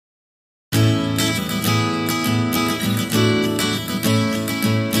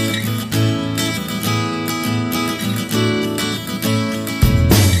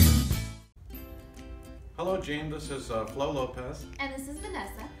Gene. This is Flo Lopez. And this is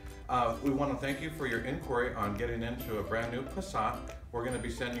Vanessa. We want to thank you for your inquiry on getting into a brand new Passat. We're going to be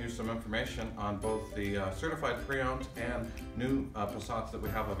sending you some information on both the certified pre-owned and new Passats that we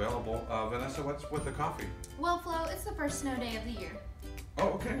have available. Vanessa, what's with the coffee? Well, Flo, it's the first snow day of the year.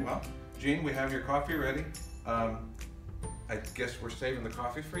 Oh, okay. Well, Gene, we have your coffee ready. I guess we're saving the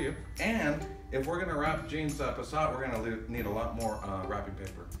coffee for you. And if we're going to wrap Gene's Passat, we're going to need a lot more wrapping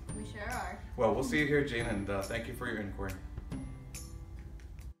paper. We sure are. Well, we'll see you here, Gene, and thank you for your inquiry.